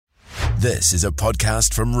This is a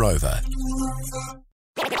podcast from Rover.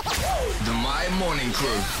 The My Morning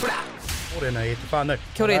Crew. Kia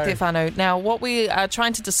ora te whānau. Now, what we are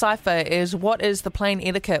trying to decipher is what is the plane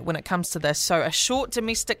etiquette when it comes to this. So, a short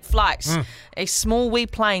domestic flight, a small wee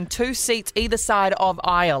plane, 2 seats either side of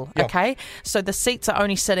aisle, okay? So, the seats are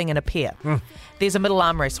only sitting in a pair. There's a middle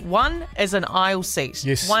armrest. One is an aisle seat.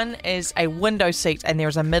 Yes. One is a window seat, and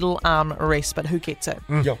there's a middle armrest, but who gets it?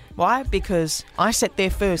 Why? Because I sat there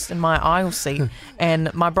first in my aisle seat,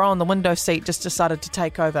 and my bro on the window seat just decided to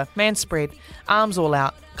take over. Man spread, arms all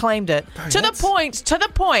out. Claimed it to the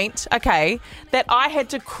point, okay, that I had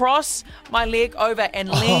to cross my leg over and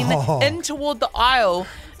lean in toward the aisle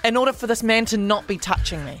in order for this man to not be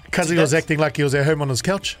touching me. Because he was acting like he was at home on his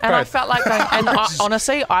couch. And I felt like going, and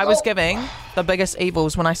honestly, I was giving the biggest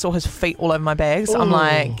evils when I saw his feet all over my bags. I'm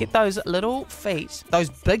like, get those little feet, those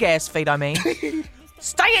big ass feet, I mean.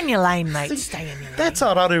 Stay in your lane, mate. Stay in your lane. That's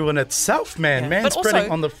araru in itself, man. Yeah. Man But spreading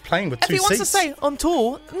also, on the plane with 2 If he seats. wants to say I'm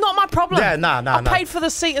tall, not my problem. Yeah, nah. I paid for the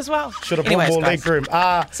seat as well. Should have Anyways, bought more guys. leg room.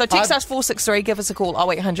 So text us 463, give us a call,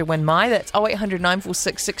 0800 win my. That's 0800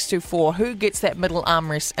 946 624. Who gets that middle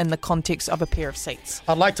armrest in the context of a pair of seats?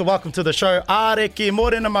 I'd like to welcome to the show Areki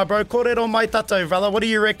Morena, my bro. Kōrero mai tatou, brother. What do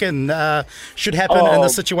you reckon should happen in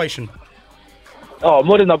this situation? Oh,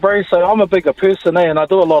 morena, bro. So I'm a bigger person, and I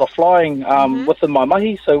do a lot of flying within my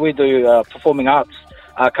mahi. So we do performing arts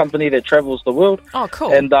company that travels the world. Oh,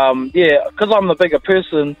 cool. And because I'm the bigger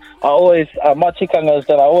person, I always my tikanga is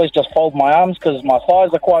that I always just fold my arms because my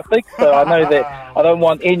thighs are quite big. So I know that I don't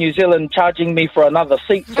want Air New Zealand charging me for another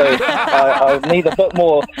seat. So I need a bit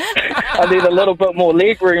more. I need a little bit more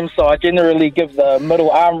leg room. So I generally give the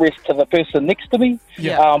middle armrest to the person next to me.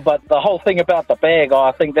 Yeah. But the whole thing about the bag,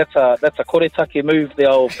 I think that's a koretake move. The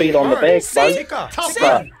old feet on the bag.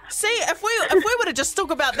 See, if we would have just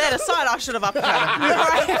talked about that aside, I should have upgraded.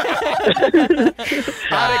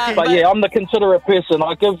 But yeah, I'm the considerate person.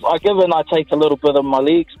 I give and I take a little bit of my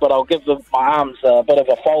legs, but I'll give my arms a bit of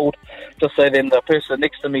a fold just so then the person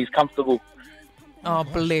next to me is comfortable. Oh,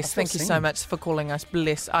 bless. Thank you so much for calling us.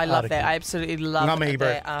 Bless. I love that. I absolutely love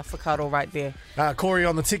that whakaaro right there. Corey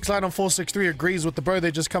on the text line on 463 agrees with the bro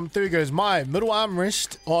that just come through. He goes, my middle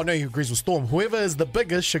armrest. Oh, no, he agrees with Storm. Whoever is the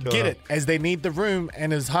biggest should get it, as they need the room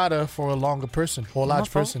and is harder for a longer person or a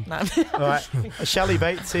large person. No. All right. Shelley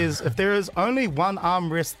Bates says, if there is only one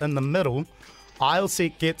armrest in the middle, aisle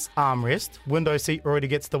seat gets armrest, window seat already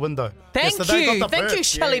gets the window. Thank you,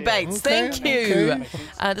 Shelley Bates. Thank you.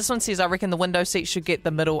 This one says, I reckon the window seat should get the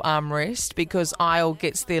middle armrest because aisle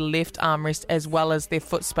gets their left armrest as well as their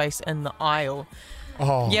foot space in the aisle.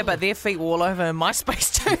 Oh. Yeah, but their feet were all over my space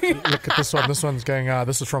too. Look at this one. This one's going,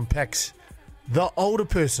 this is from Pax. The older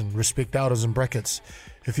person, respect elders in brackets.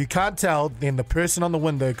 If you can't tell, then the person on the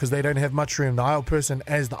window, because they don't have much room, the aisle person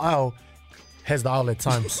has the aisle at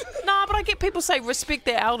times. But I get people say respect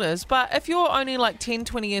their elders, but if you're only like 10,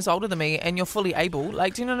 20 years older than me and you're fully able,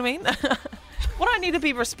 like, do you know what I mean? What do I need to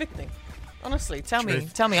be respecting? Honestly, tell me.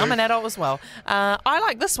 I'm an adult as well. I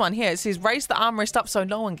like this one here. It says, raise the armrest up so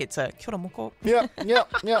no one gets it. Kia ora moko. Yep.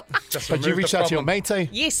 But you reach out to your mate, eh?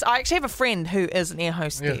 Yes, I actually have a friend who is an air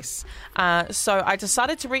hostess. So I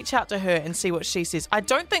decided to reach out to her and see what she says. I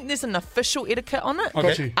don't think there's an official etiquette on it,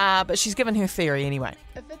 Okay. But she's given her theory anyway.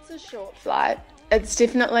 If it's a short flight, it's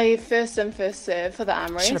definitely first in, first serve for the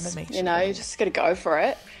armrest. Should've been me. You know, you just got to go for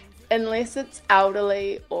it. Unless it's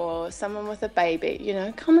elderly or someone with a baby, you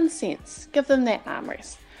know, common sense. Give them that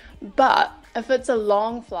armrest. But if it's a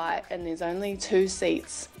long flight and there's only 2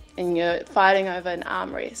 seats and you're fighting over an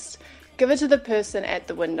armrest, give it to the person at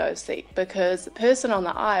the window seat, because the person on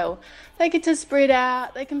the aisle, they get to spread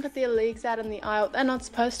out, they can put their legs out in the aisle. They're not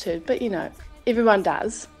supposed to, but you know, everyone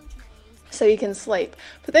does. So you can sleep.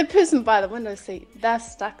 But that person by the window seat, they're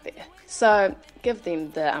stuck there. So give them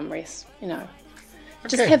the armrest, you know.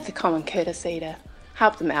 Just have the common courtesy to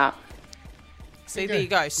help them out. See, there you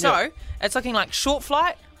go. So it's looking like short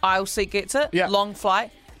flight, aisle seat gets it. Yeah. Long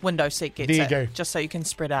flight, window seat gets There you it. go. Just so you can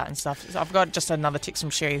spread out and stuff. So I've got just another text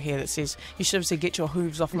from Sherry here that says, you should have said, get your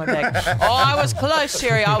hooves off my back. Oh, I was close,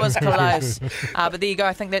 Sherry. I was close. But there you go.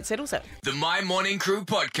 I think that settles it. The My Morning Crew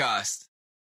podcast.